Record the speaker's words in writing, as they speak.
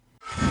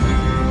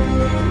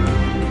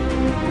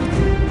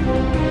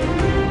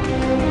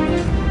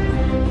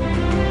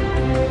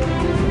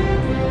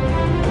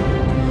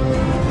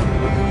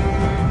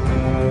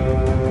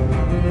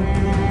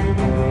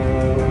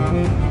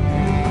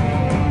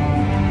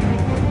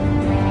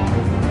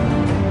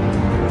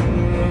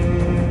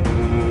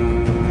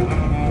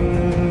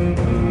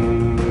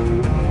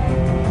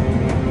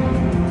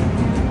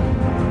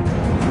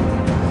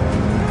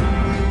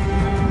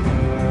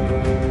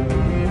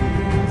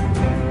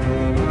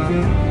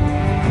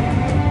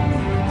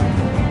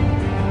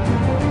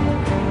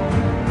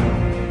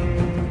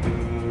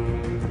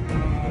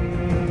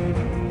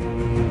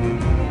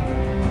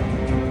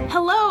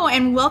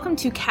welcome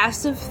to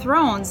Cast of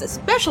Thrones, a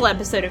special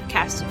episode of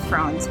Cast of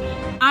Thrones.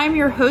 I'm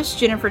your host,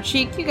 Jennifer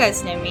Cheek, you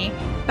guys know me,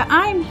 but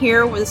I'm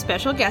here with a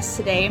special guest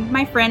today,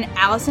 my friend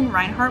Allison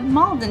Reinhardt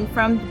Malden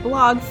from the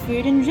blog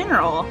Food in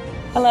General.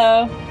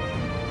 Hello.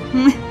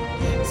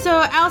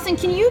 So, Allison,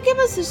 can you give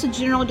us just a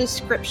general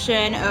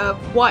description of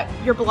what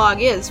your blog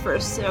is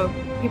first, so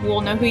people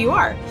will know who you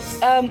are?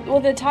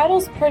 Well, the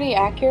title's pretty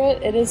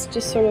accurate. It is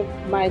just sort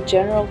of my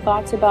general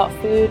thoughts about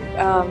food.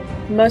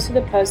 Most of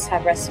the posts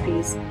have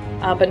recipes,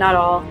 but not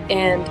all.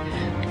 And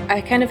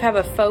I kind of have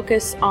a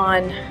focus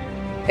on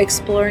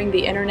exploring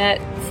the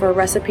internet for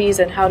recipes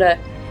and how to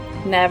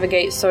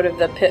navigate sort of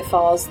the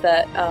pitfalls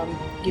that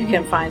you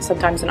can find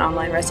sometimes in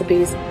online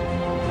recipes.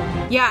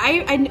 Yeah,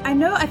 I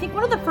know, I think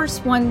one of the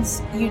first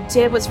ones you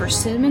did was for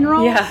cinnamon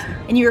rolls.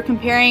 Yeah. And you were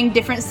comparing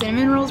different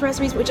cinnamon rolls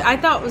recipes, which I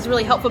thought was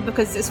really helpful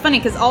because it's funny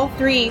because all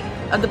three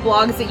of the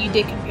blogs that you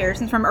did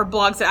comparisons from are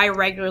blogs that I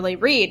regularly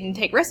read and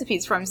take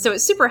recipes from. So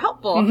it's super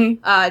helpful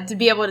to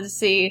be able to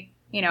see,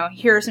 you know,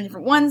 here are some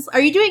different ones.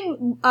 Are you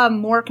doing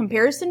more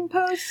comparison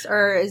posts,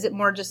 or is it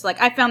more just like,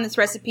 I found this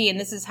recipe and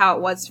this is how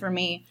it was for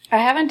me? I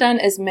haven't done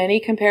as many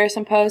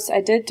comparison posts.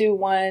 I did do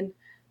one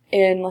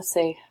in, let's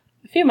see,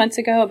 a few months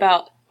ago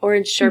about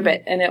orange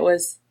sherbet, and it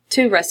was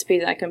two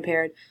recipes I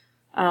compared.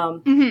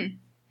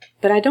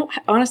 But I don't,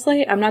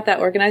 honestly, I'm not that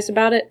organized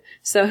about it,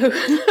 so. So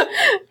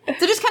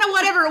just kind of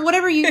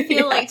whatever you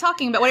feel like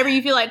talking about, whatever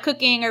you feel like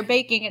cooking or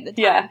baking at the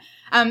time. Yeah.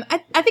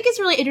 I think it's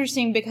really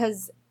interesting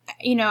because,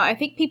 you know, I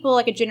think people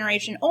like a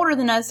generation older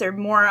than us are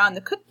more on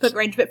the cookbook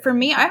range, but for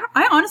me,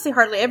 I honestly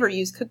hardly ever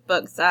use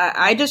cookbooks.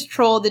 I just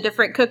troll the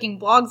different cooking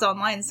blogs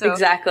online, so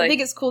exactly. I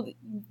think it's cool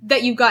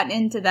that you've gotten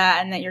into that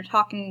and that you're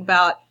talking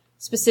about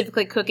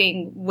specifically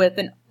cooking with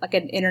an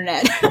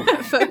internet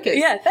focus.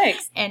 Yeah,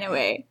 thanks.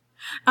 Anyway.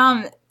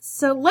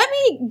 So let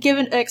me give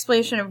an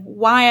explanation of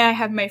why I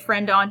have my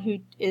friend on who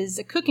is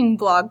a cooking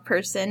blog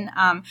person.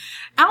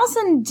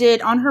 Allison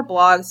did on her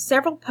blog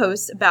several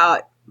posts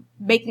about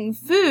making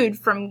food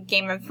from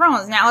Game of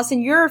Thrones. Now,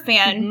 Allison, you're a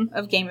fan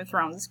of Game of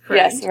Thrones,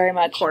 correct? Yes, very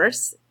much. Of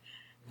course.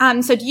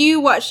 So do you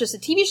watch just a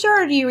TV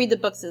show or do you read the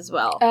books as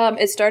well?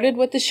 It started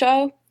with the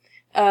show,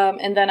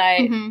 and then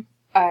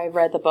I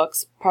read the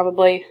books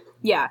probably.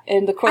 Yeah.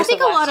 In the course of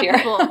last year. I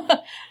think a lot of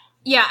people.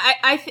 Yeah,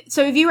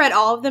 so have you read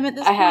all of them at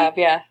this point? I have,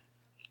 yeah.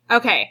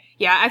 Okay.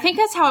 Yeah, I think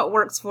that's how it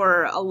works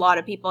for a lot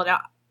of people.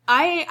 Now,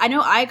 I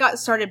know I got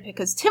started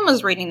because Tim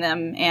was reading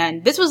them,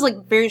 and this was like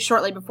very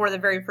shortly before the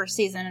very first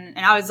season,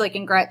 and I was like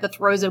in the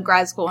throes of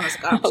grad school, and I was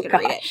like, oh, I'm just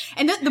gonna read it.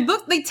 And the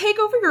book, they take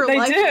over your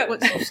life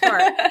once you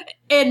start.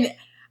 And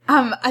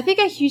I think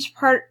a huge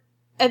part,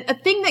 a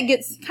thing that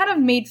gets kind of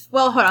made,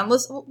 well, hold on,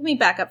 let me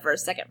back up for a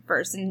second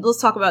first, and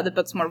let's talk about the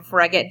books more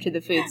before I get into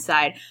the food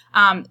side.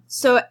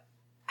 So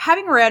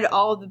having read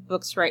all of the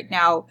books right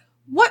now,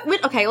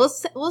 okay,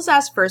 let's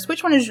ask first,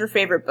 which one is your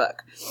favorite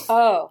book?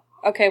 Oh,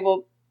 okay,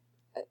 well.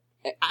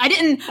 I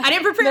didn't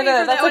prepare you for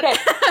that. That's okay.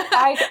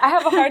 I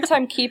have a hard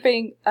time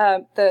keeping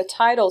the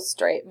titles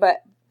straight, but.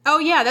 Oh,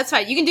 yeah, that's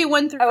fine. You can do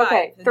 1 through 5.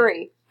 Okay,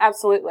 3.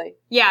 Absolutely.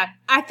 Yeah,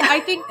 I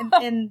think,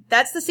 and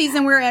that's the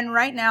season we're in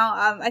right now.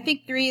 I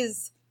think 3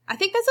 is, I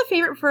think that's a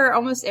favorite for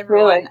almost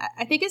everyone. Really?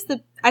 I think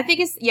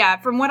it's yeah,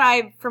 from what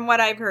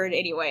I've heard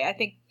anyway. I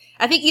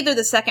think either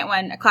the second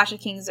one, A Clash of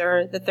Kings,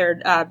 or the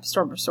third,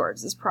 Storm of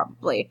Swords is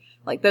probably,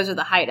 like, those are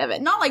the height of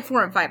it. Not like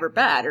 4 and 5 are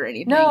bad or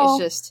anything. No,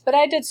 it's just. But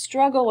I did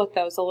struggle with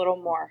those a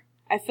little more.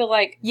 I feel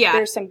like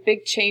there's some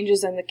big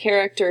changes in the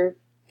character,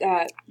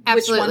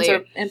 which ones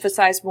are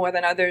emphasized more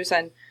than others,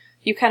 and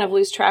you kind of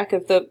lose track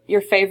of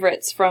your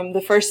favorites from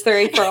the first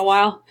 3 for a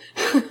while.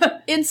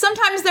 And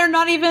sometimes they're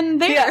not even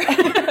there.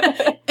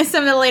 Yeah. In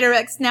some of the later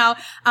books. Now,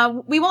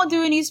 we won't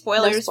do any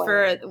spoilers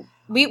for,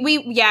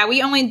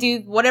 we only do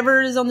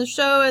whatever is on the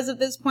show as of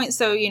this point.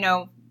 So, you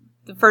know,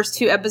 the first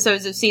 2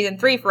 episodes of season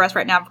 3 for us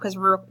right now, because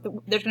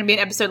there's going to be an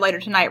episode later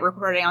tonight,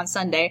 recording on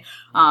Sunday.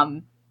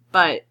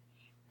 But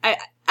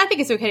I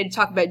think it's okay to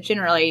talk about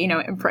generally, you know,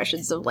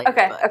 impressions of later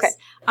books. Okay.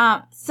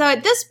 So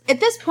at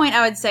this point,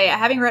 I would say,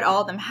 having read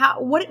all of them,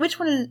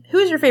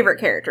 who's your favorite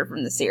character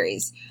from the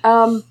series?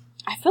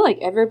 I feel like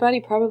everybody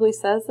probably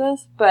says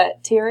this,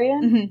 but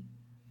Tyrion.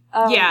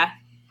 Yeah.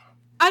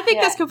 I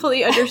think that's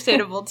completely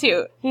understandable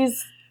too.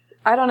 He's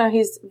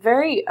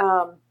very,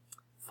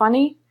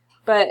 funny,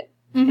 but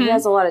he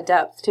has a lot of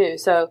depth too,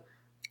 so.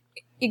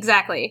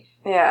 Exactly.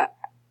 Yeah.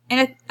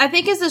 And I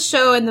think as the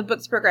show and the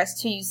books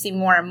progress too, you see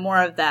more and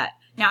more of that.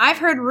 Now, I've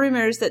heard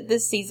rumors that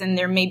this season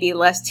there may be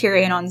less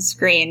Tyrion on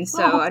screen,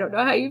 so I don't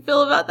know how you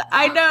feel about that.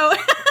 I know.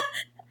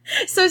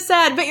 So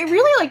sad. But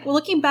really, like,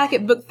 looking back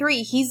at book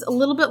 3, he's a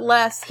little bit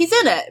less. He's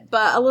in it,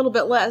 but a little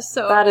bit less.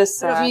 So that is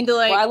sad. I don't mean to,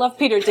 like, well, I love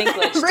Peter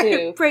Dinklage,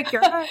 too. Break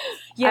your heart.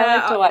 Yeah. I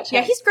like to watch him.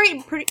 Yeah, he's great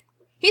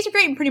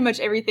in pretty much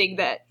everything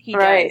that he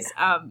does.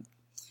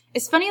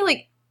 It's funny,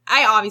 like,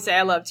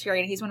 I love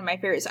Tyrion. He's one of my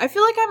favorites. I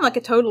feel like I'm like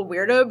a total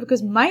weirdo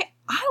because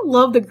I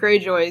love the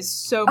Greyjoys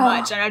so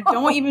much, and I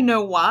don't even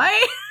know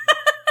why.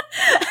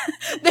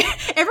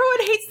 Everyone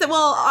hates them.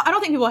 Well, I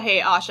don't think people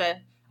hate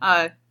Asha.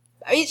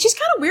 I mean, she's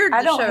kind of weird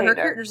in the show. Her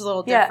character's a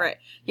little different.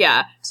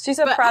 Yeah. She's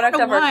a product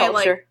of her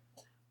culture. Like,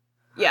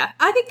 yeah,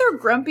 I think they're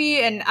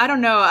grumpy, and I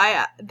don't know.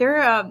 I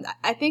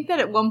think that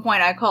at one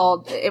point I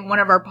called in one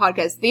of our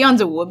podcasts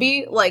Theon's a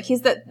whoopee. Like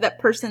he's that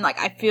person. Like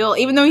I feel,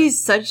 even though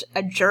he's such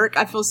a jerk,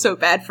 I feel so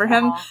bad for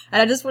him,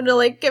 and I just want to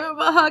like give him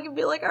a hug and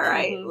be like, all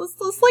right,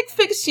 let's like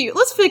fix you.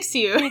 Let's fix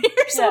you.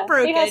 You're so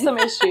broken. He has some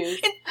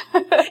issues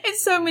in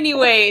so many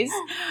ways.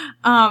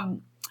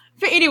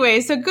 But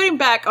anyway, so getting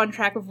back on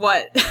track of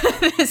what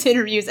this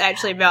interview is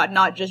actually about,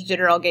 not just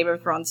general Game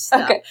of Thrones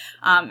stuff. Okay.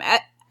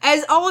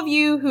 As all of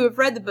you who have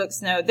read the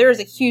books know, there is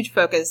a huge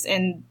focus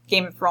in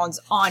Game of Thrones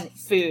on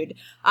food.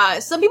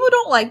 Some people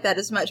don't like that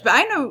as much, but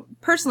I know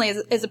personally,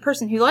 as a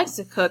person who likes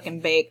to cook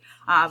and bake,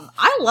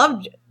 I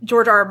loved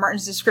George R. R.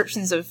 Martin's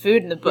descriptions of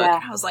food in the book.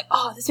 I was like,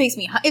 oh, this makes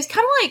me it's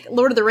kind of like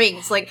Lord of the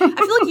Rings. Like, I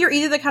feel like you're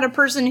either the kind of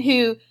person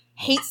who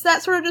hates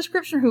that sort of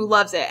description or who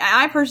loves it. And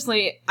I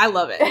personally, I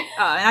love it. And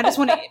I just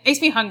it makes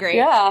me hungry.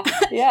 Yeah.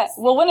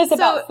 Well, when it's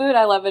about food,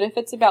 I love it. If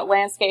it's about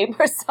landscape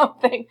or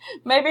something,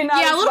 maybe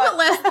not. Yeah, a little bit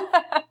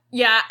less.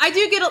 Yeah, I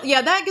do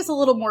get, that gets a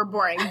little more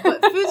boring.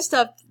 But food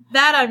stuff,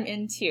 that I'm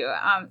into.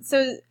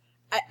 So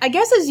I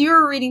guess as you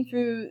were reading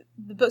through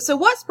the book, so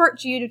what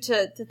sparked you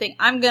to think,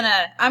 I'm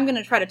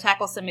gonna try to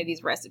tackle some of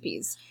these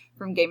recipes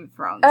from Game of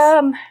Thrones?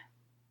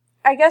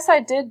 I guess I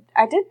did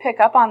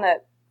pick up on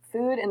the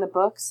food in the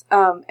books,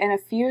 and a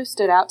few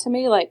stood out to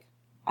me. Like,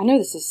 I know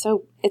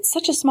it's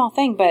such a small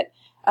thing, but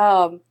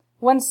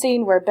one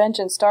scene where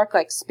Benjen Stark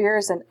like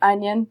spears an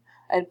onion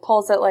and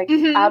pulls it like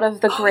out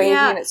of the gravy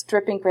and it's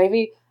dripping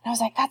gravy. And I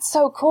was like, that's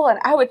so cool, and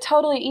I would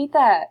totally eat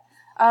that.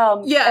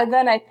 And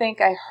then I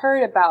think I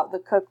heard about the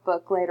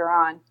cookbook later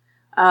on,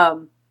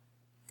 and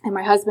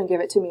my husband gave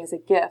it to me as a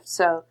gift.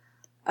 So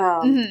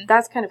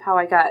that's kind of how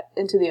I got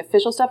into the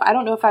official stuff. I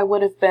don't know if I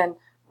would have been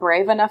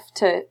brave enough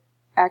to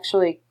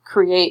actually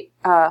create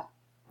a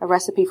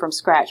recipe from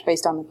scratch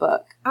based on the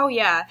book. Oh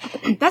yeah,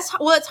 it's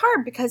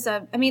hard because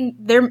I mean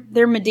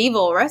they're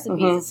medieval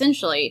recipes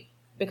essentially,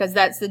 because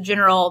that's the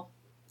general,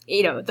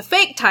 the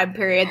fake time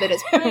period that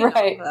it's playing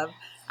right. off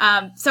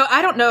of. So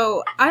I don't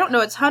know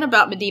a ton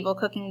about medieval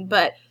cooking,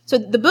 but so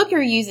the book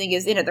you're using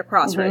is Inn at the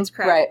Crossroads,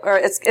 correct? Right, or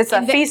it's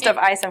a Feast of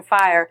Ice and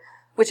Fire,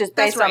 which is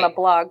based on a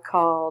blog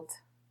called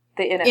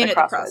The Inn at the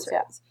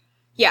Crossroads.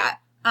 Yeah.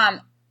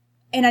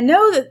 And I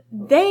know that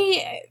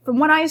from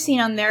what I've seen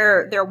on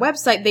their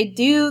website,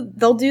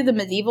 they'll do the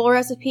medieval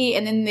recipe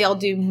and then they'll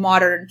do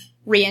modern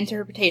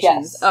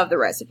reinterpretations of the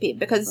recipe,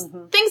 because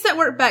things that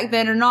worked back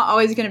then are not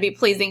always going to be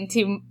pleasing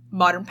to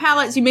modern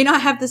palates. You may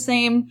not have the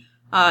same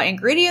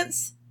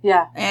ingredients.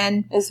 Yeah.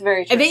 And it's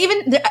very true.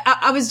 And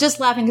I was just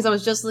laughing because I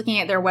was just looking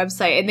at their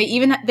website, and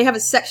they have a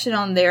section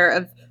on there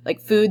of like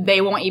food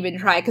they won't even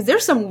try, because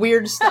there's some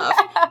weird stuff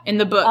in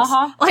the books.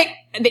 Like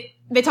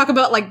they talk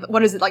about like,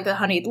 what is it, like the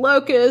honeyed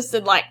locust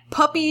and like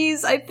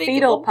puppies, I think.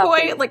 Fetal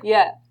puppies. Like,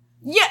 yeah,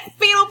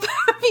 fetal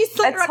puppies.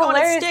 That's hilarious. On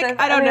a stick.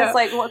 I don't know. It's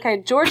like,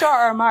 okay, George R.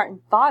 R.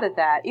 Martin thought of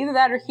that. Either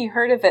that or he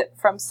heard of it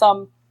from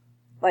some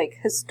like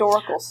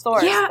historical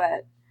source. Yeah.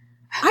 But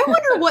I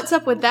wonder what's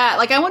up with that.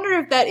 Like, I wonder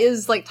if that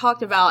is like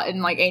talked about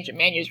in like ancient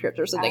manuscripts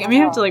or something. I may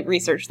have to like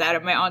research that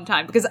in my own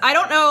time, because I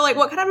don't know like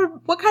what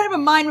kind of a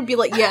mind would be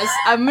like, yes,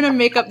 I'm gonna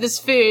make up this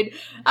food.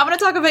 I'm gonna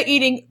talk about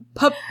eating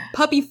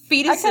puppy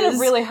fetuses. I kind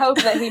of really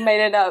hope that he made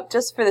it up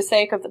just for the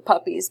sake of the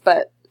puppies,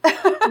 but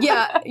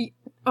yeah.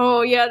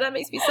 Oh yeah, that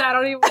makes me sad. I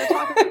don't even want to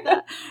talk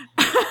about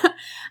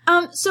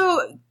that.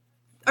 So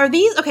are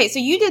these okay? So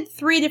you did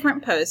 3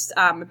 different posts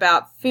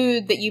about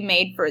food that you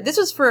made this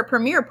was for a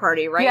premiere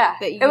party, right? Yeah,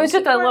 it was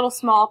just a little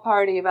small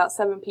party, about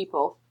 7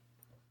 people.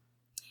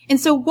 And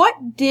so what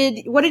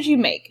did you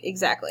make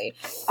exactly?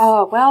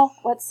 Oh, well,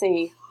 let's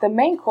see. The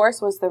main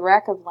course was the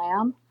rack of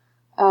lamb.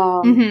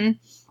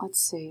 Let's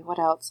see, what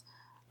else?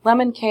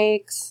 Lemon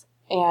cakes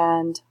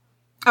and...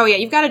 Oh yeah,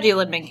 you've got to do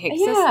lemon cakes.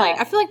 Yeah.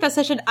 I feel like that's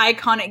such an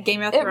iconic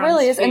Game of Thrones It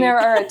really is, food. and there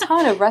are a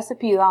ton of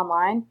recipes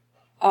online,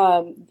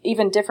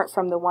 even different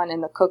from the one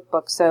in the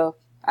cookbook. So,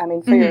 I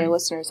mean, for your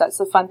listeners, that's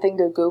a fun thing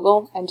to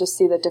Google and just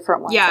see the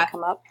different ones that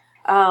come up.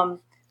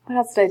 What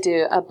else did I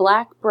do? A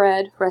black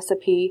bread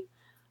recipe.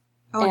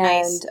 Oh, and,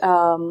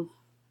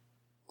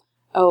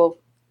 nice.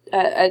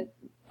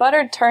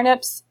 Buttered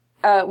turnips,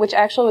 which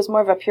actually was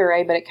more of a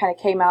puree, but it kind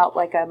of came out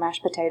like a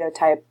mashed potato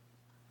type.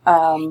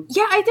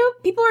 Yeah, I do.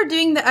 People are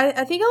doing that.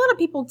 I think a lot of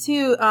people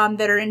too,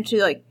 that are into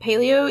like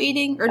paleo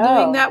eating are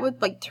doing that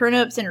with like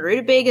turnips and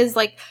rutabagas.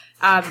 Like,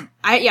 I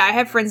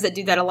have friends that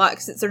do that a lot,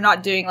 because they're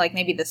not doing like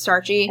maybe the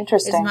starchy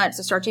as much,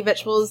 the starchy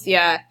vegetables.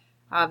 Yeah.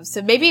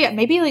 So maybe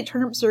like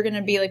turnips are going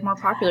to be like more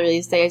popular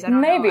these days. I don't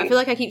know. I feel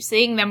like I keep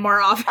seeing them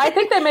more often. I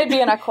think they may be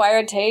an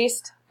acquired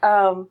taste.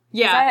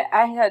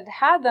 I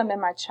had them in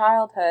my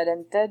childhood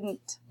and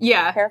didn't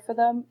care for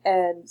them,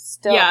 and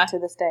still to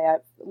this day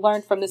I've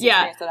learned from this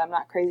experience that I'm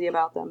not crazy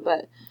about them.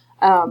 But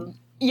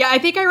I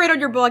think I read on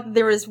your blog that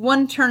there was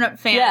one turnip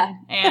fan,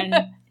 and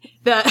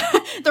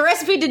the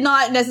recipe did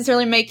not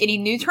necessarily make any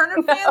new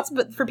turnip fans,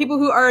 but for people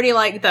who already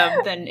like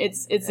them, then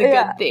it's a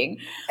good thing.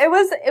 It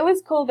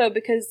was cool though,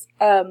 because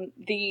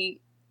the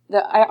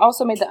I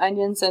also made the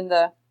onions and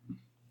the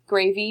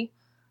gravy,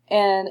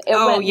 and it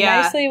went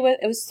nicely with.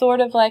 It was sort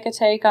of like a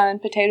take on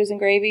potatoes and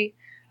gravy.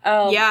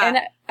 And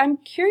I'm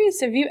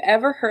curious, have you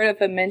ever heard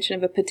of a mention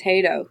of a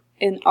potato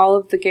in all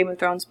of the Game of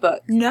Thrones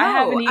books? No,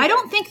 I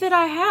don't think that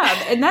I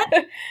have, and that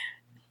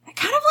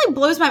kind of like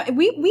blows my.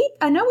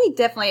 I know we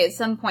definitely at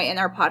some point in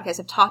our podcast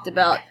have talked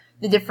about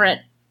the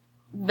different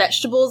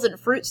vegetables and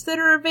fruits that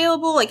are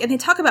available, like, and they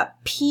talk about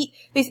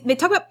they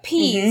talk about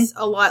peas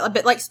a lot,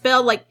 but like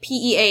spelled like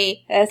Pease,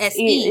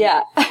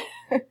 yeah.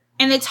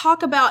 And they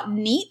talk about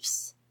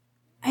neeps,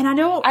 and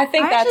I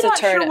think that's a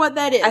turnip. Sure what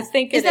that is. I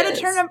think is that a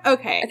turnip?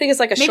 Okay, I think it's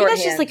like a shorthand. Maybe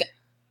that's just like.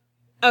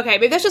 Okay,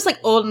 maybe that's just like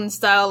olden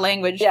style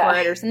language for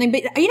it or something.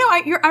 But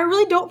I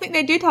really don't think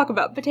they do talk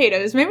about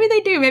potatoes. Maybe they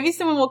do. Maybe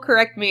someone will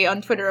correct me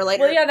on Twitter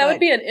later. Well, yeah, that would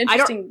be an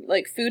interesting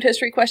like food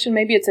history question.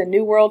 Maybe it's a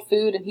new world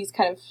food, and he's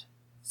kind of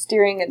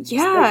steering and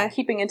like,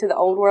 keeping into the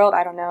old world.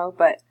 I don't know,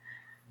 but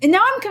and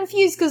now I'm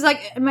confused because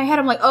like in my head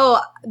I'm like,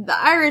 oh, the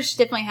Irish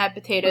definitely had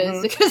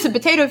potatoes because of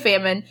potato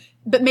famine.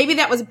 But maybe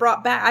that was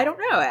brought back. I don't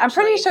know. Actually, I'm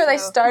pretty sure they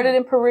started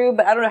in Peru,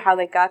 but I don't know how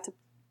they got to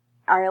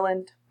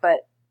Ireland.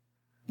 But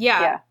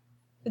yeah.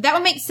 That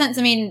would make sense.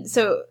 I mean,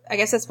 so I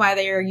guess that's why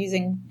they are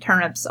using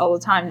turnips all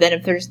the time. Then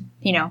if there's,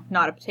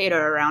 not a potato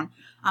around.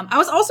 I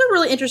was also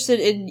really interested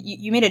in,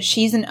 you made a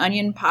cheese and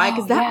onion pie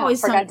because that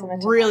always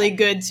sounded really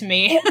good to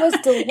me. It was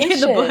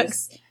delicious. In the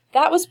books.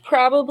 That was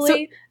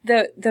probably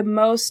the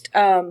most,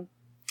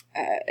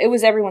 it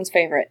was everyone's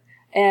favorite.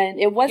 And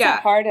it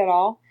wasn't hard at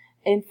all.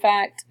 In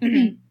fact,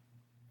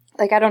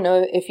 like I don't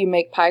know if you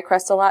make pie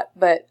crust a lot,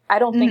 but I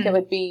don't think it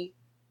would be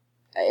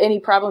any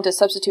problem to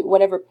substitute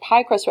whatever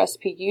pie crust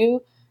recipe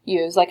you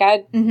use. Like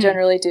I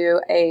generally do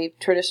a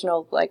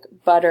traditional like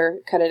butter,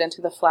 cut it into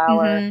the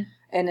flour,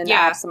 and then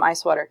add some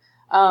ice water.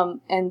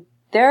 And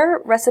their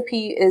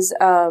recipe is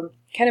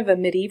kind of a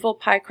medieval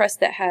pie crust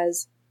that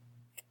has,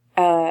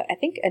 I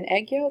think an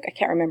egg yolk. I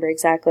can't remember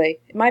exactly.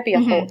 It might be a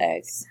whole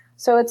egg.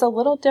 So it's a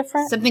little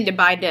different. Something to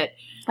bind it.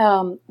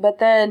 But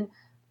then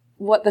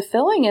what the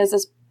filling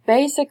is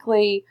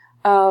basically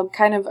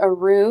kind of a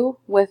roux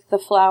with the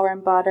flour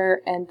and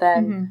butter, and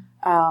then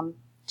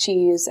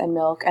cheese and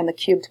milk and the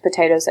cubed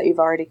potatoes that you've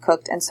already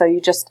cooked. And so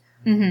you just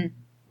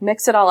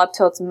mix it all up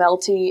till it's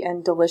melty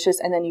and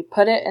delicious, and then you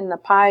put it in the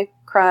pie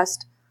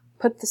crust,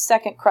 put the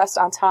second crust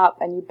on top,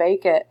 and you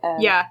bake it.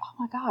 And oh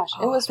my gosh,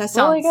 it was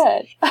really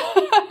good.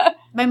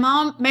 My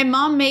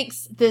mom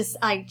makes this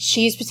like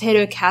cheese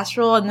potato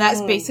casserole, and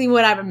that's basically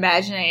what I'm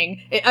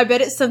imagining. I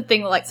bet it's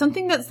something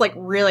that's like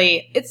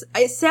really.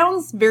 It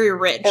sounds very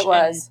rich. It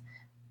was.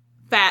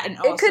 Fat and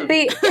awesome.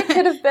 It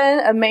could have been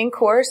a main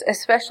course,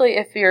 especially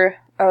if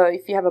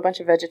if you have a bunch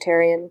of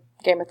vegetarian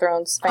Game of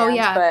Thrones fans. Oh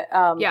yeah. But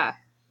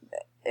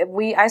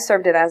I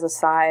served it as a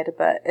side,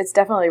 but it's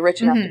definitely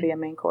rich enough to be a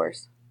main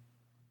course.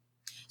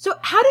 So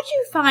how did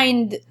you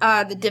find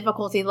the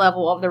difficulty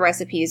level of the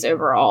recipes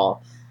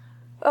overall?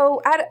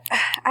 Oh,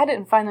 I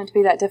didn't find them to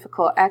be that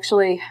difficult.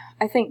 Actually,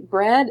 I think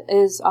bread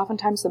is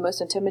oftentimes the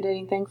most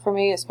intimidating thing for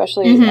me,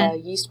 especially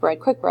yeast bread.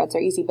 Quick breads are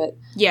easy, but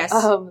yes.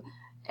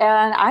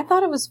 And I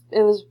thought it was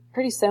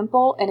pretty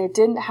simple, and it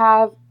didn't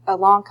have a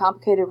long,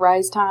 complicated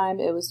rise time.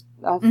 It was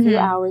a few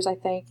hours, I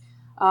think.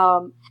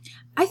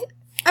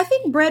 I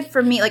think bread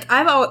for me, like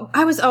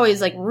I was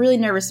always like really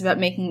nervous about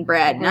making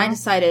bread, and I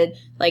decided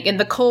like in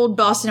the cold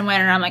Boston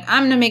winter, I'm like,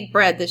 I'm gonna make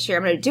bread this year.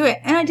 I'm gonna do it,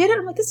 and I did it.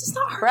 I'm like, this is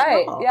not hard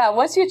at all. Yeah.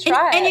 Once you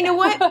try and you know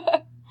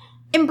what?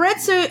 And bread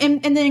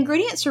and the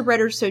ingredients for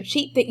bread are so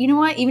cheap that you know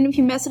what? Even if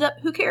you mess it up,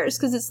 who cares?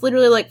 Because it's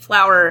literally like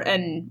flour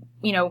and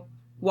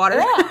water.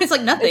 Yeah. It's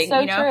like nothing. It's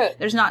so true.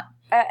 There's not.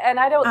 And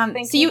I don't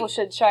think people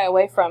should shy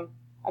away from.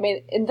 I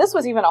mean, and this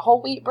was even a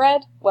whole wheat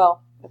bread.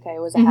 Well, okay, it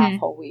was a half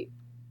whole wheat.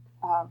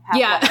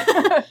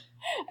 Half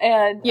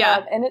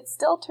and it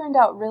still turned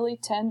out really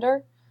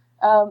tender.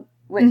 And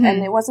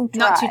it wasn't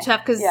dry. Not too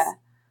tough because so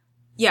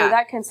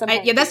that can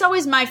sometimes that's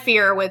always my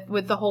fear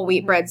with the whole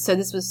wheat bread. So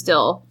this was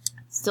still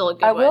a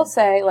good one. I will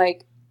say,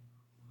 like,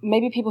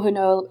 maybe people who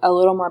know a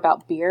little more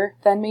about beer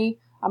than me.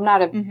 I'm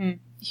not a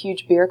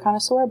huge beer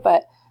connoisseur,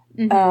 but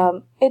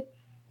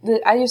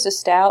I used a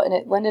stout, and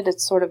it lended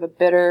it sort of a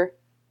bitter,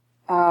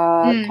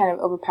 kind of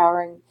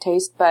overpowering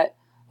taste. But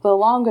the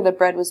longer the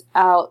bread was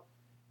out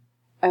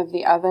of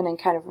the oven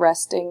and kind of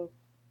resting,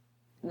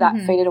 that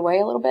faded away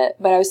a little bit.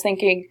 But I was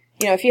thinking,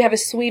 if you have a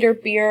sweeter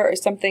beer or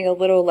something a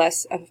little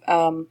less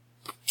of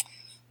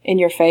in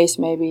your face,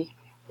 maybe.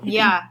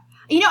 Yeah.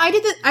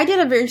 I did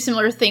a very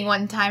similar thing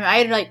one time. I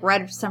had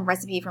read some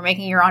recipe for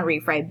making your own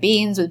refried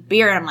beans with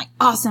beer, and I'm like,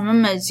 awesome,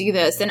 I'm gonna do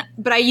this.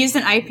 But I used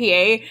an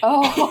IPA.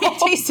 Oh. It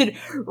tasted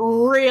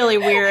really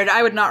weird.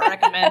 I would not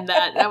recommend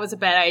that. That was a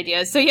bad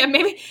idea. So yeah,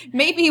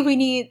 maybe we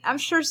need, I'm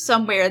sure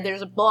somewhere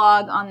there's a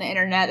blog on the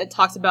internet that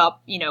talks about,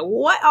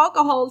 what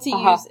alcohol to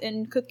use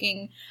in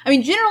cooking. I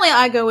mean, generally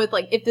I go with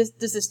does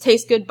this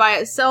taste good by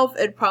itself?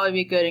 It'd probably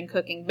be good in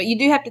cooking. But you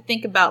do have to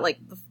think about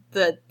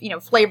the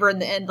flavor in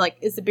the end,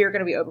 is the beer going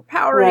to be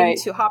overpowering,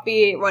 too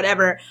hoppy,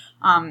 whatever.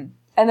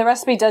 And the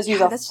recipe does use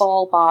a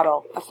full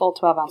bottle, a full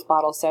 12-ounce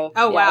bottle. So,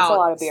 wow. It's a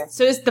lot of beer.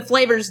 So the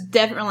flavor's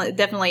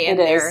definitely in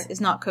there. It's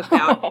not cooked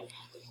out.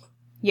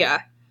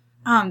 Yeah.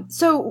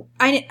 So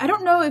I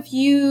don't know if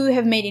you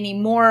have made any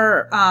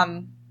more,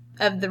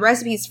 of the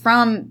recipes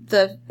from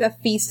the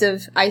Feast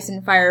of Ice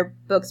and Fire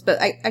books,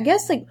 but I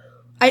guess, like,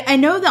 I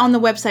know that on the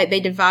website they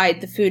divide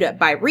the food up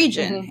by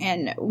region,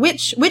 and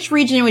which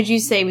region would you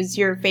say was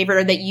your favorite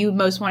or that you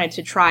most wanted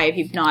to try if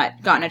you've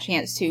not gotten a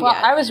chance to Well,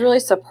 yet? I was really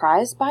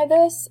surprised by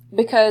this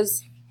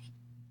because,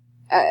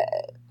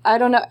 I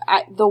don't know,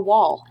 the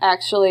Wall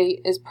actually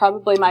is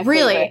probably my favorite.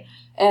 Really?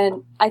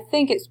 And I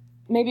think it's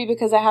maybe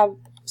because I have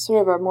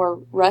sort of a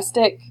more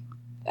rustic,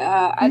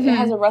 it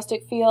has a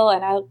rustic feel,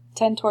 and I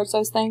tend towards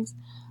those things.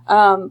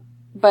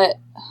 But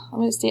let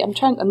me see. I'm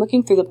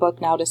looking through the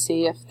book now to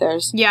see if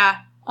there's.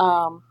 Yeah.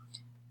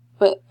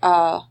 But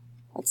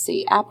let's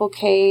see. Apple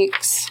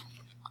cakes.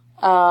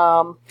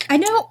 I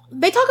know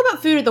they talk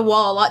about food at the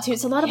Wall a lot too.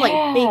 It's a lot of like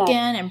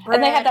bacon and bread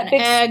and they have that big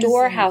eggs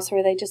storehouse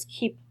where they just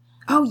keep.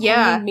 Oh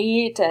yeah,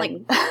 meat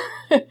and.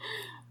 Like,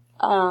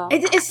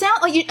 it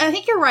sounds like I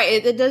think you're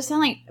right. It does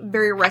sound like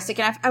very rustic,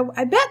 and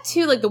I bet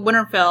too. Like the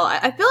Winterfell,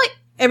 I feel like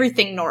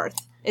everything north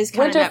is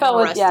kind of that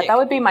rustic. Yeah, that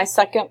would be my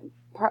second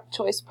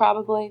choice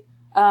probably.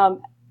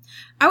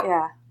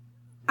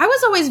 I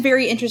was always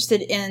very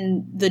interested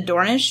in the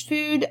Dornish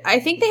food. I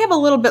think they have a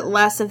little bit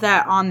less of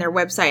that on their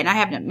website, and I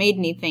haven't made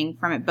anything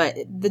from it, but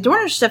the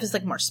Dornish stuff is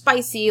like more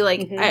spicy.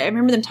 Like I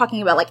remember them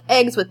talking about like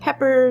eggs with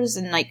peppers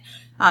and like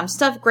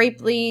stuffed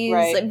grape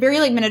leaves, like very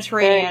like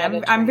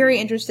Mediterranean. I'm very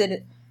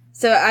interested.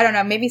 So I don't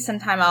know, maybe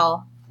sometime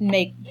I'll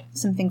make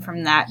something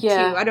from that too.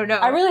 I don't know.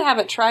 I really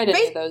haven't tried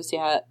any of those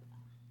yet.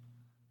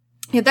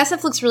 Yeah, that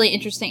stuff looks really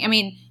interesting. I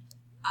mean,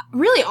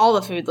 really all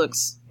the food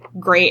looks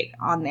great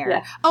on there.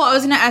 Yeah. Oh, I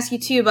was going to ask you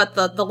too about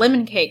the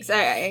lemon cakes.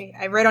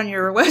 I read on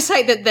your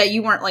website that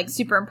you weren't like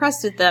super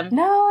impressed with them.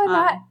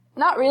 No,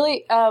 not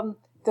really.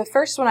 The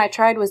first one I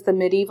tried was the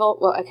medieval.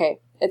 Well, okay,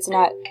 it's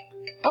not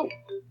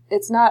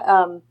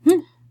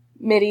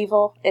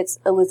medieval. It's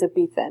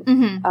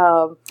Elizabethan.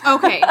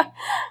 Okay.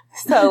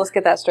 So let's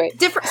get that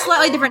straight.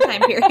 Slightly different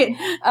time period.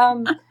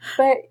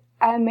 But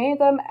I made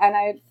them and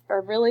I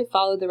really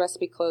followed the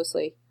recipe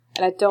closely.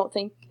 And I don't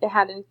think it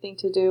had anything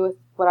to do with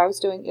what I was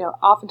doing. You know,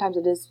 oftentimes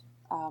it is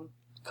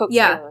cooked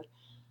forward.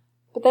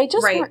 But they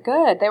just weren't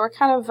good. They were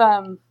kind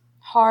of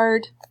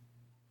hard,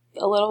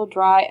 a little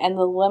dry, and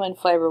the lemon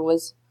flavor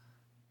was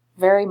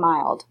very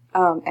mild.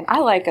 And I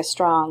like a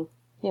strong,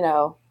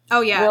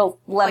 real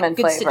lemon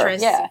flavor.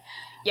 Citrus.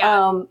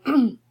 Yeah.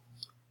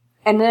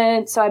 And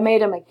then, so I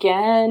made them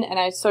again, and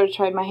I sort of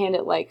tried my hand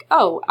at like,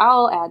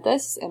 I'll add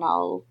this, and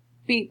I'll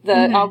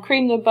I'll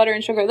cream the butter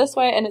and sugar this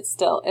way, and it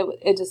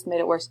just made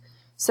it worse.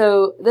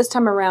 So this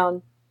time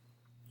around,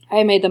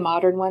 I made the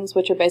modern ones,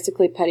 which are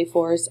basically petit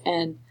fours,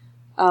 and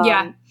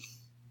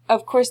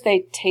of course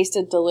they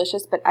tasted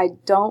delicious, but I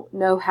don't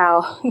know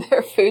how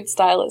their food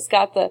stylist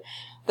got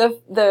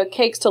the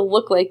cakes to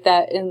look like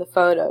that in the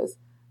photos.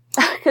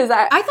 Because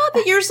I thought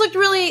that yours looked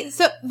really.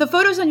 So the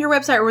photos on your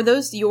website, were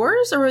those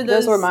yours or were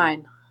those? Those were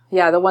mine.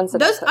 Yeah, the ones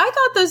that I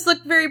thought those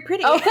looked very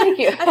pretty. Oh, thank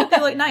you. I thought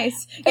they looked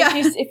nice. Yeah.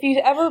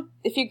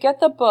 If you get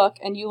the book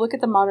and you look at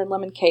the modern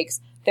lemon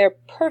cakes, they're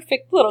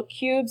perfect little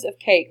cubes of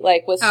cake,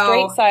 like with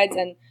straight sides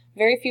and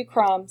very few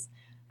crumbs.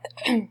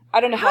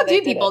 I don't know how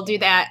do people do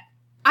that.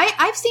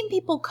 I've seen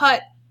people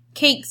cut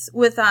cakes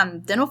with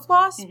dental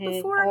floss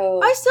before.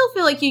 Oh. I still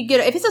feel like you'd get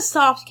it if it's a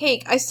soft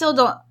cake. I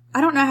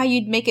don't know how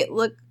you'd make it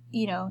look.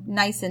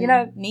 Nice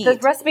and neat. The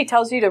recipe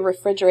tells you to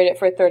refrigerate it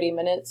for 30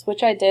 minutes,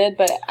 which I did,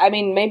 but I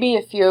mean, maybe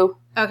if you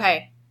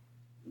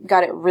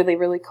got it really,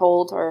 really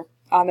cold or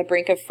on the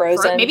brink of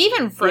frozen. Maybe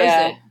even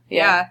frozen.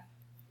 Yeah.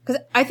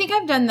 Because I think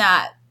I've done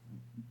that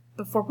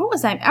before. What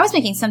was I? I was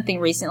making something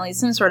recently,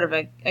 some sort of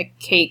a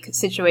cake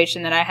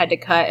situation that I had to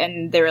cut,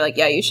 and they were like,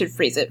 yeah, you should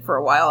freeze it for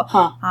a while.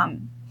 Huh.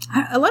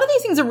 A lot of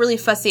these things are really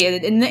fussy.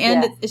 In the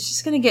end, it's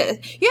just going to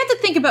get... You have to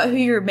think about who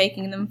you're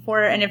making them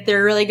for and if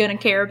they're really going to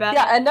care about it.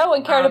 Yeah, and no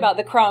one cared about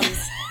the crumbs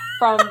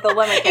from the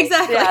lemon cake.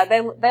 Exactly. Yeah,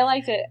 they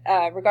liked it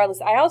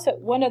regardless. I also...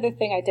 One other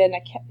thing I did,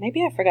 and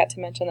maybe I forgot to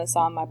mention this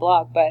on my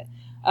blog, but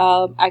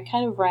I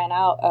kind of ran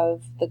out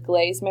of the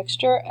glaze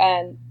mixture,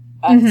 and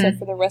so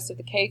for the rest of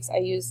the cakes, I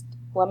used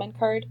lemon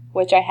curd,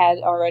 which I had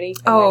already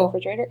in the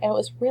refrigerator, and it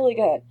was really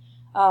good.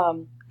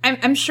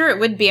 I'm sure it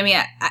would be. I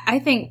mean, I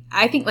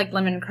think like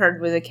lemon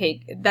curd with a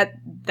cake,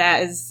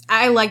 that is,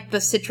 I like the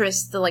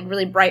citrus, the like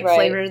really bright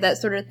flavor, that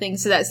sort of thing.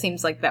 So that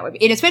seems like that would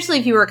be, and especially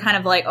if you were kind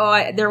of like,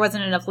 there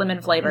wasn't enough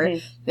lemon flavor,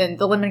 then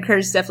the lemon curd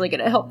is definitely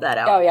going to help that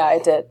out. Oh yeah,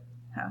 it did.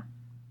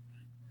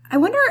 I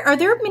wonder, are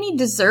there many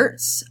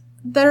desserts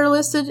that are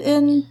listed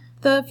in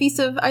the Feast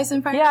of Ice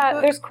and Fire? Yeah,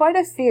 book? There's quite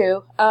a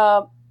few.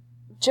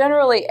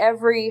 Generally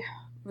every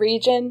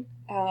region,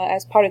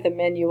 as part of the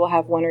menu, will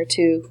have one or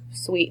two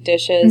sweet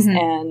dishes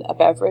and a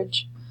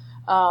beverage.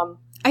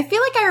 I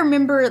feel like I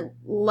remember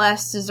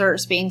less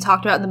desserts being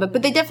talked about in the book,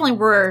 but they definitely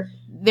were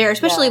there,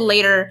 especially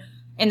later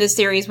in the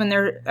series when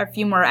there are a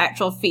few more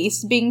actual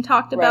feasts being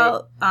talked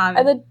about.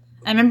 And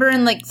I remember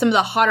in like some of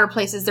the hotter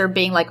places there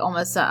being like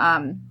almost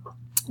not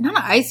an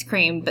ice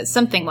cream, but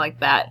something like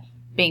that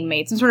being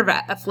made, some sort of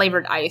a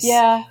flavored ice.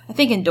 Yeah, I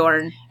think in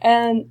Dorne.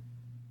 And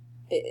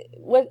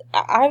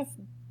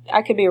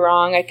I could be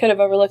wrong. I could have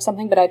overlooked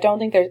something, but I don't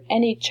think there's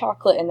any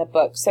chocolate in the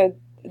book. So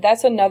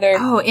that's another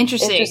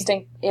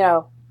interesting.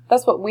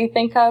 That's what we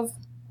think of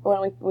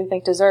when we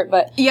think dessert.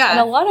 But and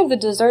a lot of the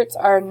desserts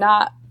are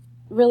not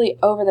really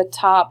over the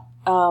top.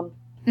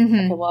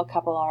 Okay, well, a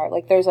couple are.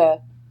 Like there's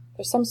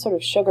some sort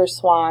of sugar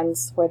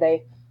swans where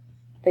they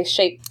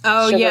shape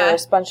sugar or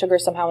spun sugar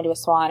somehow into a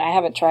swan. I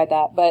haven't tried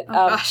that, but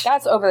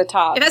that's over the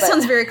top. Yeah, that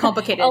sounds very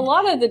complicated. A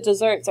lot of the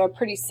desserts are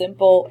pretty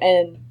simple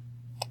and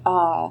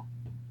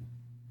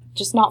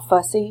just not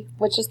fussy,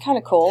 which is kind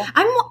of cool.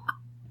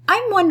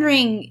 I'm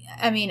wondering.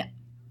 I mean,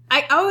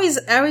 I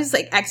always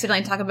like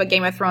accidentally talk about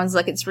Game of Thrones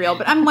like it's real,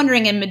 but I'm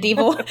wondering in the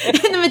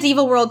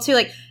medieval world too.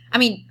 Like, I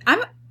mean,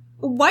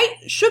 white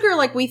sugar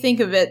like we think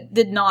of it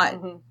did not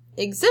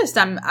exist.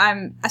 I'm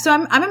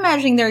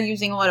imagining they're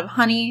using a lot of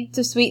honey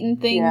to sweeten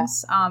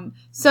things. Yeah.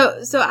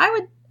 So I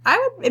would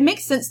it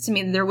makes sense to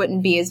me that there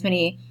wouldn't be as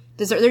many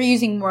dessert. They're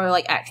using more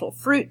like actual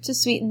fruit to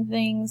sweeten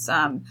things.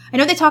 I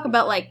know they talk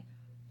about like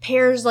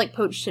pears like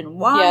poached in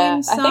wine.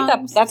 Yeah, I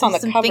think that's on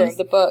the cover of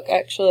the book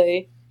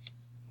actually,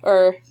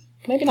 or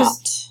maybe not.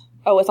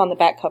 Oh, it's on the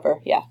back cover.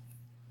 Yeah.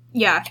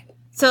 Yeah.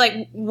 So,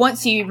 like,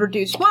 once you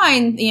reduce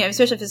wine,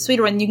 especially if it's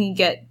sweeter one, you can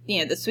get,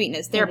 the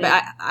sweetness there. Mm-hmm.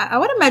 But I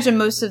would imagine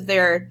most of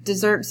their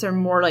desserts are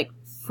more like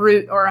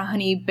fruit or a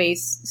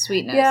honey-based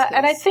sweetness. Yeah,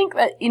 and I think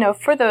that,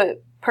 for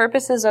the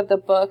purposes of the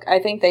book, I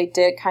think they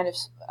did kind of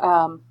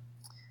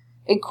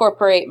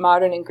incorporate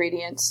modern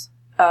ingredients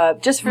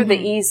just for the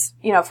ease,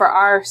 for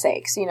our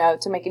sakes,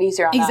 to make it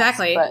easier on us.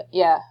 Exactly. But,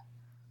 yeah.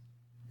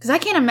 Because I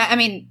can't imagine, I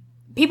mean,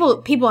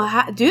 people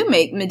do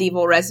make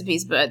medieval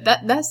recipes, but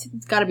that's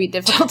got to be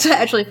difficult to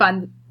actually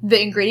find the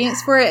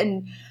ingredients for it,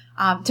 and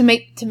to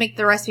make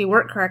the recipe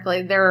work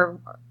correctly. There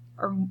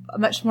are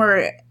much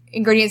more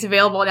ingredients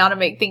available now to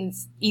make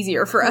things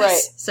easier for us.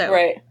 Right, so,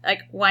 right. like,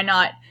 why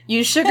not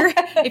use sugar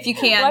if you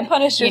can? Why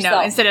punish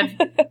yourself? Instead of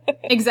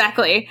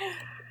exactly.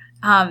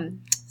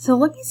 So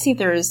let me see if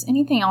there's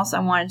anything else I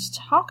wanted to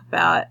talk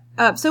about.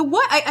 So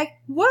what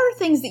are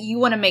things that you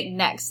want to make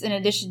next in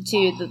addition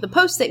to the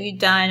posts that you've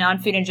done on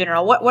food in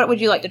general? What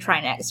would you like to try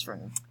next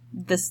from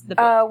the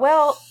book?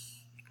 Well,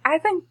 I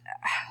think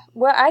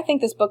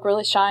this book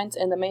really shines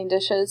in the main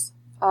dishes.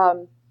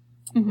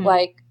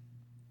 Like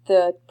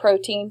the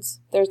proteins.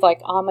 There's like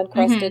almond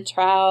crusted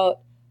trout.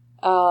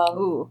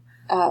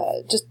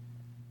 Just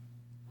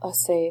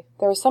let's see.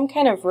 There was some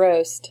kind of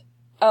roast.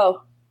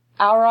 Oh,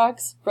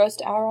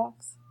 roast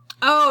aurochs.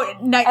 Oh,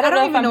 no, I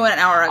don't even know what an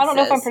aurochs is. I don't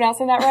know if I'm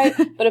pronouncing that right,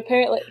 but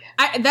apparently...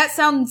 that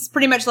sounds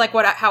pretty much like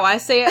how I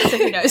say it, so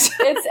who knows?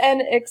 It's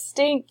an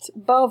extinct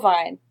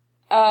bovine.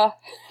 Yeah.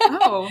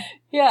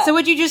 So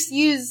would you just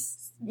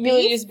use beef? You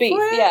would use beef,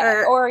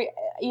 yeah. Or,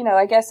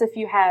 I guess if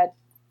you had...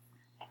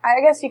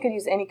 I guess you could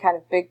use any kind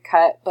of big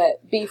cut,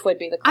 but beef would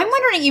be the closest. I'm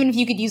wondering even if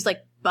you could use,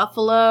 like,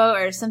 buffalo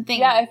or something.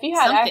 Yeah, if you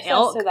had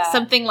access to that.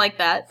 Something like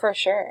that. For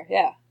sure,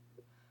 yeah.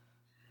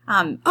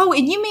 And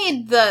you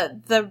made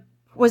the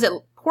was it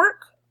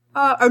pork?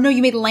 Or no,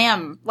 you made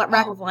lamb,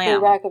 rack of lamb. The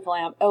rack of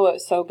lamb. Oh, it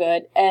was so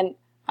good. And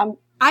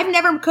I've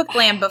never cooked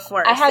lamb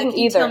before. I hadn't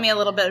either. Tell me a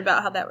little bit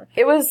about how that worked.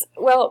 It was,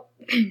 well,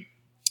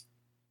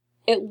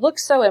 it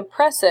looks so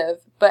impressive,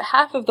 but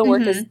half of the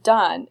work is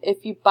done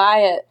if you buy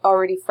it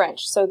already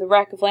French. So the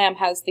rack of lamb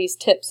has these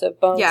tips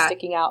of bones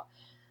sticking out.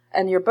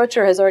 And your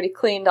butcher has already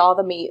cleaned all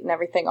the meat and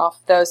everything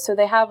off those. So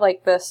they have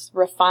like this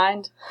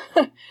refined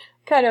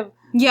kind of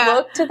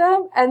look to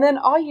them. And then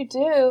all you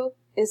do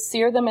is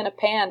sear them in a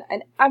pan.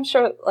 And I'm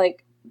sure,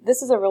 like,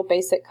 this is a real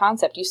basic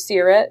concept. You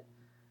sear it,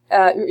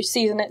 you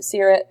season it,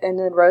 sear it, and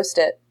then roast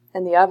it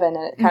in the oven,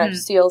 and it kind of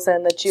seals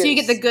in the juice. So you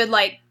get the good,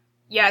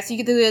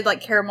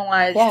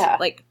 caramelized,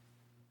 like,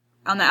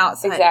 on the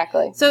outside.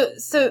 Exactly. So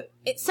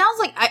it sounds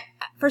like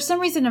for some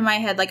reason in my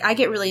head, like, I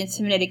get really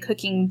intimidated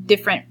cooking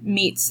different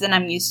meats than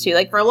I'm used to.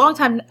 Like, for a long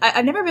time,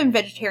 I've never been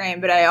vegetarian,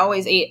 but I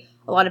always ate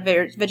a lot of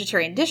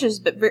vegetarian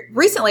dishes, but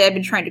recently I've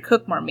been trying to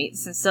cook more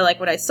meats. And so, like,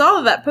 when I saw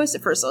that post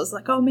at first, I was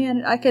like, oh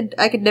man, I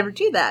could never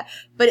do that.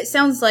 But it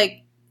sounds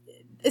like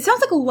a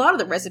lot of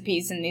the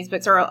recipes in these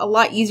books are a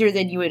lot easier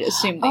than you would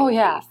assume. Oh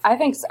yeah. I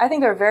think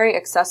they're very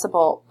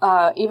accessible,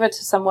 even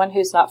to someone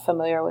who's not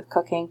familiar with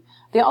cooking.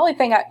 The only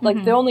thing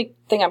the only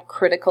thing I'm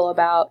critical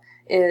about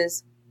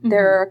is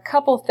there are a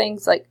couple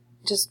things, like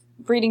just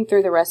reading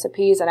through the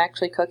recipes and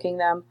actually cooking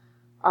them.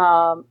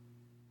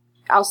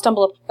 I'll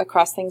stumble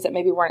across things that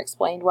maybe weren't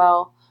explained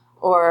well,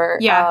 or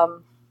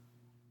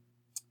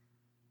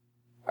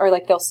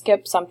like they'll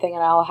skip something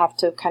and I'll have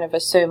to kind of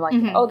assume like,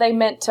 oh, they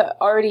meant to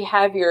already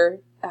have your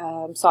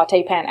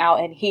saute pan out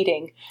and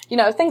heating,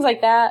 things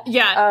like that.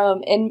 Yeah.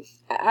 And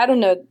I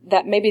don't know,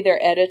 that maybe their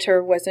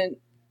editor wasn't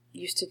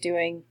used to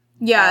doing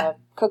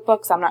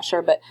cookbooks. I'm not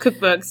sure, but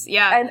cookbooks,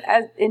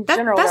 and in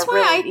general, that's they're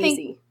really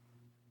easy.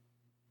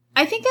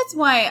 I think that's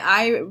why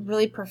I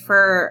really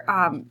prefer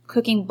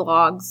cooking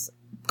blogs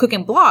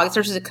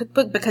versus a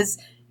cookbook, because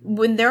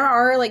when there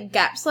are like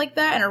gaps like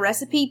that in a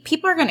recipe,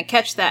 people are going to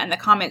catch that in the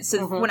comments.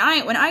 So when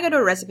I go to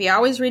a recipe, I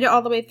always read it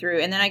all the way through,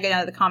 and then I go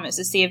down to the comments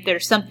to see if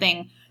there's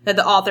something that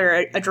the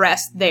author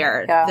addressed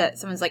there that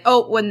someone's like,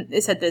 oh, when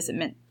it said this, it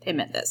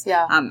meant this.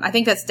 Yeah. I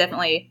think that's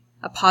definitely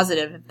a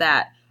positive of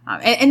that.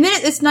 And then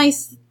it's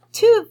nice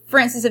too, for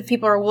instance, if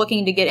people are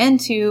looking to get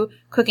into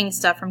cooking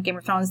stuff from Game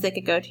of Thrones, they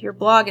could go to your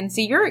blog and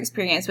see your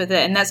experience with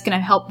it, and that's going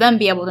to help them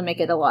be able to make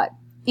it a lot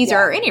easier,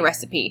 or any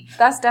recipe.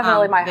 That's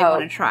definitely my they hope.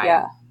 want to try.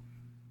 Yeah.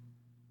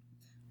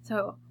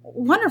 So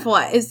wonderful.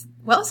 Is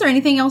there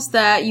anything else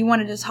that you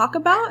wanted to talk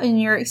about in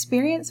your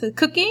experience with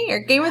cooking or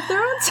Game of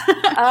Thrones?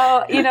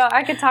 Oh,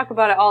 I could talk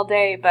about it all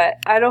day, but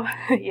I don't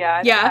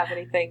have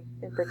anything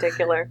in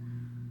particular.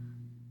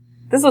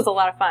 This was a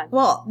lot of fun.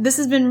 Well, this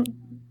has been,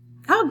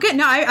 good.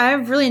 No,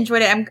 I've really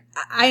enjoyed it.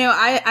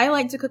 I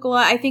like to cook a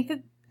lot. I think that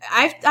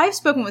I've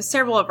spoken with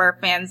several of our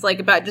fans, like,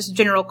 about just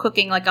general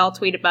cooking. Like, I'll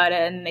tweet about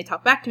it and they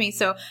talk back to me.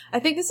 So I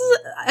think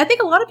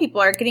a lot of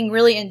people are getting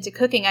really into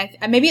cooking.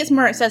 Maybe it's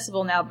more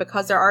accessible now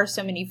because there are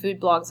so many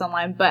food blogs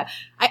online, but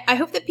I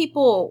hope that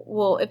people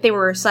will, if they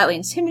were slightly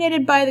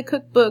intimidated by the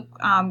cookbook,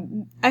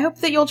 I hope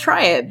that you'll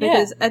try it,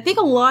 because I think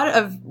a lot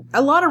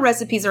of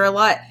recipes are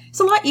it's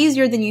a lot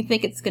easier than you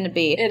think it's going to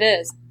be. It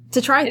is.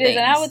 To try things. It is,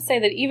 and I would say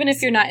that even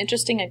if you're not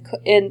interested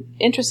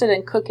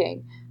in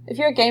cooking, if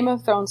you're a Game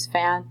of Thrones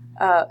fan,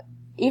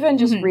 even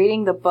just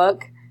reading the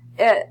book,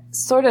 it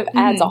sort of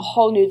adds a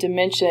whole new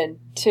dimension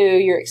to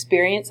your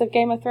experience of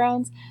Game of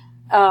Thrones.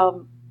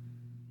 That's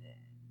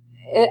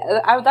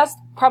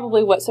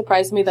probably what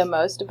surprised me the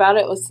most about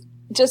it, was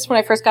just when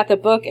I first got the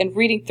book and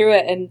reading through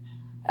it, and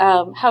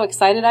how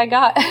excited I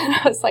got.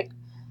 I was like,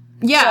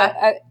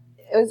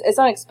 it's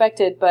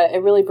unexpected, but it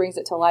really brings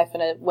it to life in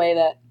a way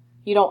that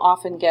you don't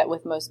often get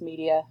with most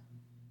media.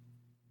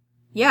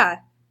 Yeah.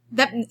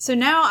 So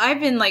now I've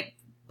been like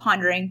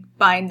pondering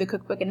buying the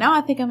cookbook, and now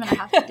I think I'm going to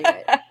have to do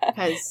it.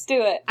 Because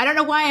do it. I don't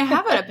know why I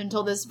haven't up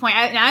until this point.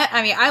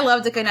 I mean, I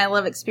love to cook and I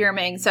love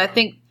experimenting, so I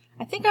think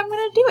I'm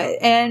going to do it.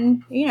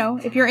 And,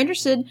 if you're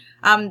interested,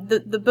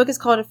 the book is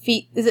called A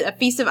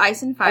Feast of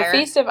Ice and Fire? A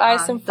Feast of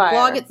Ice and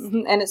Fire. The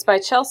blog, and it's by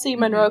Chelsea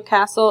Monroe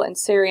Castle and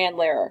Sarianne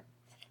Lehrer.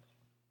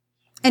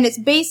 And it's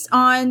based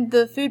on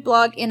the food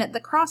blog In at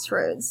the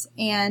Crossroads.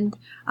 And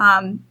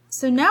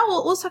so now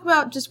let's talk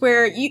about just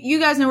where you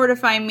guys know where to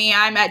find me.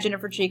 I'm at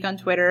Jennifer Cheek on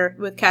Twitter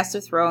with Cast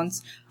of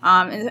Thrones.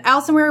 And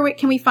Allison, where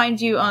can we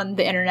find you on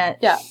the internet?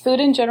 Yeah,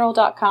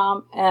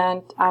 foodingeneral.com,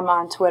 and I'm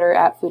on Twitter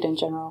at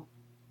foodingeneral.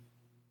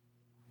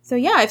 So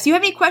yeah, if you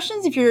have any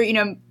questions, if you're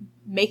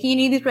making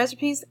any of these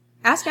recipes,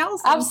 ask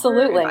Allison.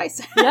 Absolutely. For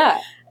advice.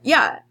 Yeah.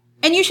 Yeah.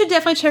 And you should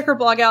definitely check her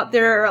blog out.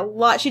 There are a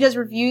lot. She does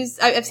reviews.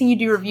 I've seen you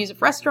do reviews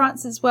of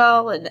restaurants as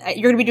well. And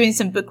you're going to be doing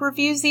some book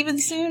reviews even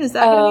soon. Is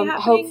that going to be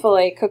happening?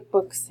 Hopefully.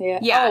 Cookbooks, yeah.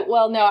 Yeah. Oh,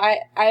 well, no, I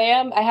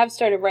have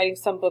started writing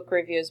some book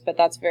reviews, but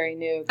that's very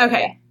new.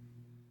 Okay.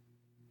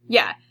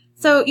 Yeah.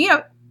 So,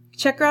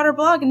 check her out her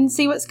blog and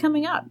see what's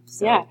coming up.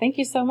 So, yeah. Thank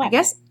you so much. I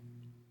guess.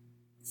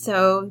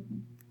 So,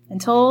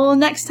 until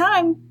next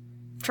time,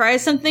 try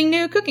something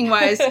new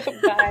cooking-wise.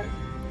 Bye.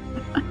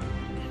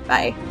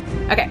 Bye.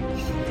 Okay.